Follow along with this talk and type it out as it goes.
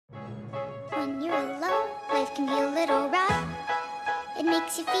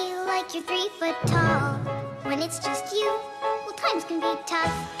makes you feel like you're 3 foot tall. When it's just you, well, times can be tough.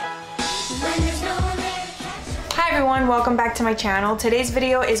 When there's no one there to catch you. Hi everyone, welcome back to my channel. Today's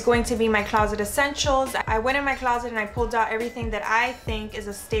video is going to be my closet essentials. I went in my closet and I pulled out everything that I think is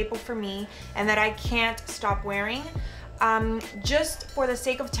a staple for me and that I can't stop wearing. Just for the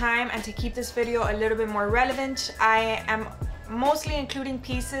sake of time and to keep this video a little bit more relevant, I am mostly including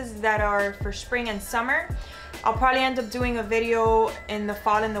pieces that are for spring and summer. I'll probably end up doing a video in the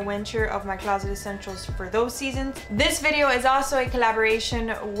fall and the winter of my closet essentials for those seasons. This video is also a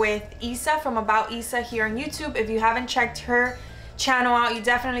collaboration with Issa from About Issa here on YouTube. If you haven't checked her channel out, you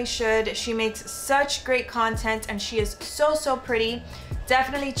definitely should. She makes such great content and she is so pretty.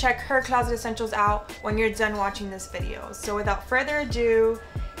 Definitely check her closet essentials out when you're done watching this video. So without further ado,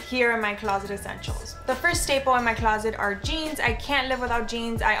 here are my closet essentials. The first staple in my closet are jeans. I can't live without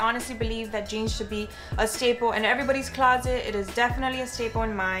jeans. I honestly believe that jeans should be a staple in everybody's closet. It is definitely a staple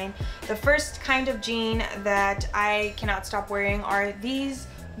in mine. The first kind of jean that I cannot stop wearing are these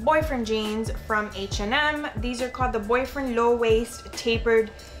boyfriend jeans from H&M. These are called the boyfriend low waist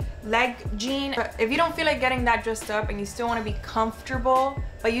tapered leg jean. But if you don't feel like getting that dressed up and you still want to be comfortable,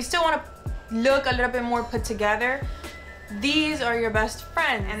 but you still want to look a little bit more put together, these are your best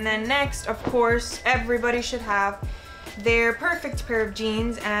friend. And then next, of course, everybody should have their perfect pair of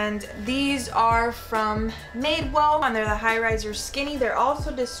jeans, and these are from Madewell and they're the high riser skinny. They're also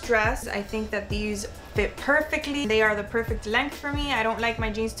distressed. I think that these fit perfectly. They are the perfect length for me. I don't like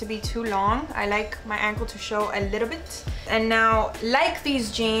my jeans to be too long. I like my ankle to show a little bit. And now, like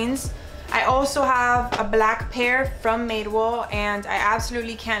these jeans, I also have a black pair from Madewell and I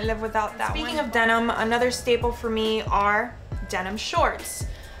absolutely can't live without that one. Speaking of denim, another staple for me are denim shorts.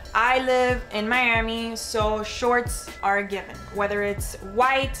 I live in Miami, so shorts are a given. Whether it's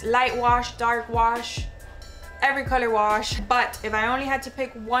white, light wash, dark wash, every color wash. But if I only had to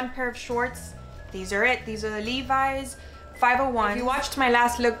pick one pair of shorts, these are it. These are the Levi's 501. If you watched my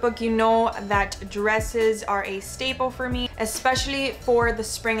last lookbook, you know that dresses are a staple for me, especially for the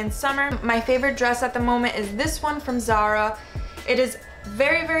spring and summer. My favorite dress at the moment is this one from Zara. It is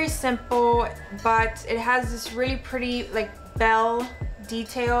very simple, but it has this really pretty like bell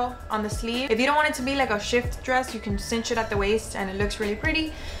detail on the sleeve. If you don't want it to be like a shift dress, you can cinch it at the waist and it looks really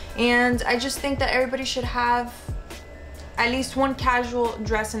pretty. And I just think that everybody should have at least one casual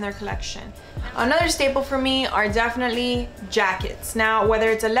dress in their collection. Another staple for me are definitely jackets. Now, whether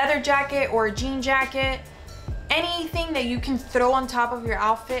it's a leather jacket or a jean jacket, anything that you can throw on top of your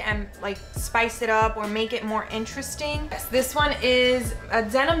outfit and like spice it up or make it more interesting. Yes, this one is a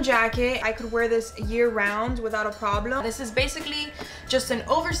denim jacket. I could wear this year round without a problem. This is basically just an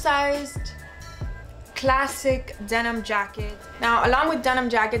oversized classic denim jacket. Now, along with denim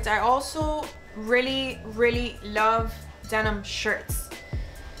jackets, I also really love denim shirts.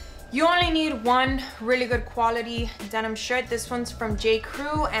 You only need one really good quality denim shirt. This one's from J.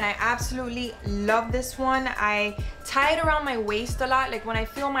 Crew and I absolutely love this one. I tie it around my waist a lot. Like when I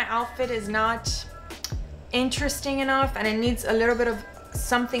feel my outfit is not interesting enough and it needs a little bit of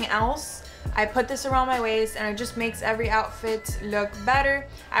something else, I put this around my waist and it just makes every outfit look better.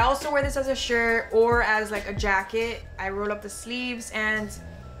 I also wear this as a shirt or as like a jacket. I roll up the sleeves and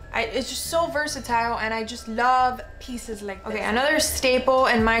it's just so versatile and I just love pieces like this. Okay, another staple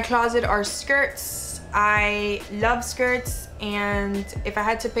in my closet are skirts. I love skirts, and if I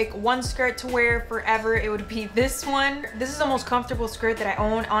had to pick one skirt to wear forever, it would be this one. This is the most comfortable skirt that I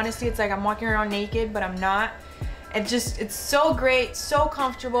own. Honestly, it's like I'm walking around naked, but I'm not. It's so great, so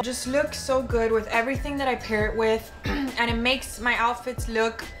comfortable. Just looks so good with everything that I pair it with, and it makes my outfits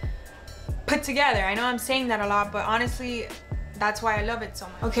look put together. I know I'm saying that a lot, but honestly, that's why I love it so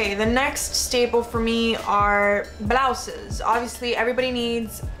much. Okay, the next staple for me are blouses. Obviously, everybody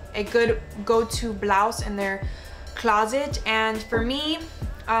needs a good go-to blouse in their closet. And for me,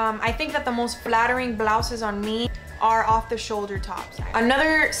 I think that the most flattering blouses on me are off-the-shoulder tops.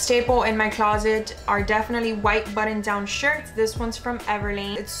 Another staple in my closet are definitely white button-down shirts. This one's from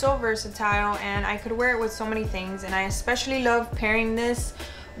Everlane. It's so versatile and I could wear it with so many things. And I especially love pairing this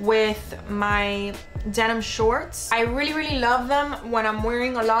with my denim shorts. I really love them when I'm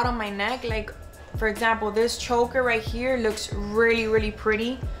wearing a lot on my neck. Like for example, this choker right here looks really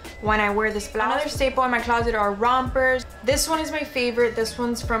pretty when I wear this blouse. Another staple in my closet are rompers. This one is my favorite. This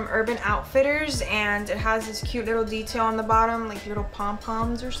one's from Urban Outfitters and it has this cute little detail on the bottom, like little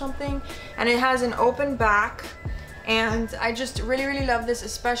pom-poms or something, and it has an open back. And I just really love this,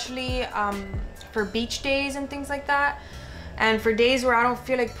 especially for beach days and things like that, and for days where I don't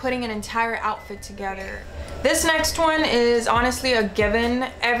feel like putting an entire outfit together. This next one is honestly a given.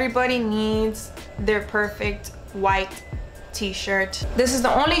 Everybody needs their perfect white t-shirt. This is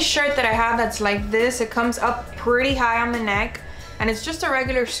the only shirt that I have that's like this. It comes up pretty high on the neck, and it's just a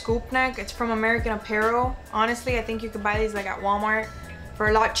regular scoop neck. It's from American Apparel. Honestly, I think you could buy these like at Walmart for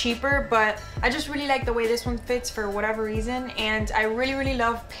a lot cheaper, but I just really like the way this one fits for whatever reason, and I really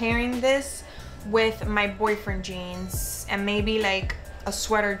love pairing this with my boyfriend jeans and maybe like a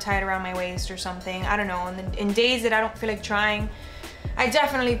sweater tied around my waist or something. I don't know, in days that I don't feel like trying, I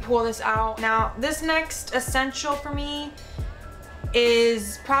definitely pull this out. Now, this next essential for me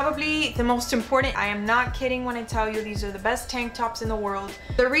is probably the most important. I am not kidding when I tell you these are the best tank tops in the world.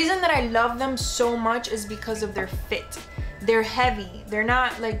 The reason that I love them so much is because of their fit. They're heavy. They're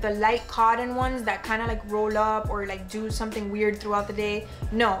not like the light cotton ones that kind of like roll up or like do something weird throughout the day.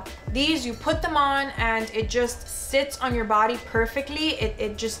 No, these, you put them on and it just sits on your body perfectly.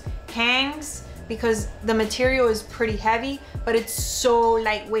 It just hangs because the material is pretty heavy, but it's so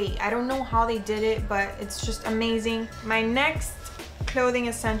lightweight. I don't know how they did it, but it's just amazing. My next clothing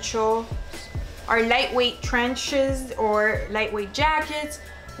essential are lightweight trenches or lightweight jackets,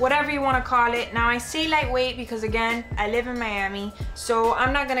 whatever you want to call it. Now, I say lightweight because again, I live in Miami, so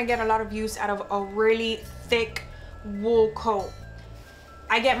I'm not gonna get a lot of use out of a really thick wool coat.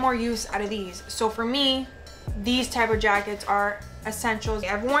 I get more use out of these. So for me, these type of jackets are essentials.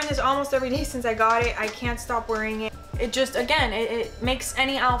 I've worn this almost every day since I got it. I can't stop wearing it. It just, again, it makes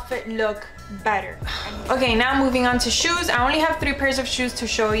any outfit look better. Okay, now moving on to shoes. I only have 3 pairs of shoes to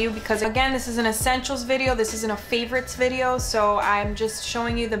show you because again, this is an essentials video. This isn't a favorites video, so I'm just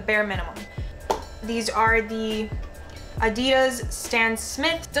showing you the bare minimum. These are the Adidas Stan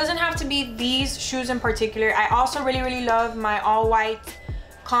Smith. Doesn't have to be these shoes in particular. I also really love my all white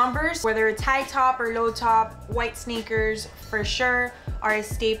Converse, whether it's high top or low top. White sneakers for sure are a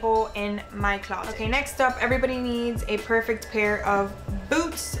staple in my closet. Okay, next up, everybody needs a perfect pair of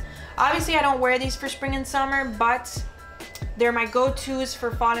boots. Obviously, I don't wear these for spring and summer, but they're my go-tos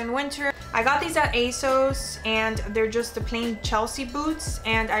for fall and winter. I got these at ASOS, and they're just the plain Chelsea boots,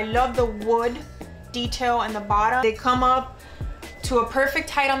 and I love the wood detail on the bottom. They come up to a perfect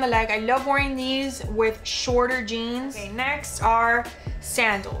height on the leg. I love wearing these with shorter jeans. Okay, next are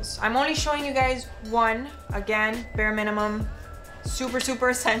sandals. I'm only showing you guys one, again, bare minimum, super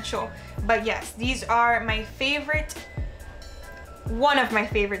essential. But yes, these are my favorite, one of my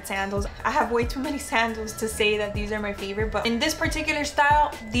favorite sandals. I have way too many sandals to say that these are my favorite, but in this particular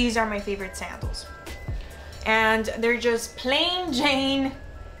style, these are my favorite sandals. And they're just plain Jane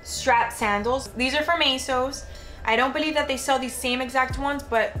strap sandals. These are from ASOS. I don't believe that they sell these same exact ones,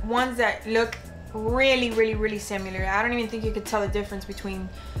 but ones that look really similar. I don't even think you could tell the difference between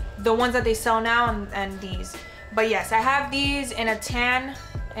the ones that they sell now and these. But yes, I have these in a tan,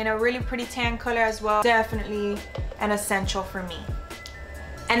 in a really pretty tan color as well. Definitely an essential for me.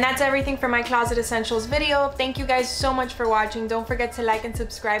 And that's everything for my Closet Essentials video. Thank you guys so much for watching. Don't forget to like and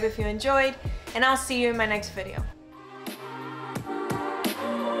subscribe if you enjoyed, and I'll see you in my next video.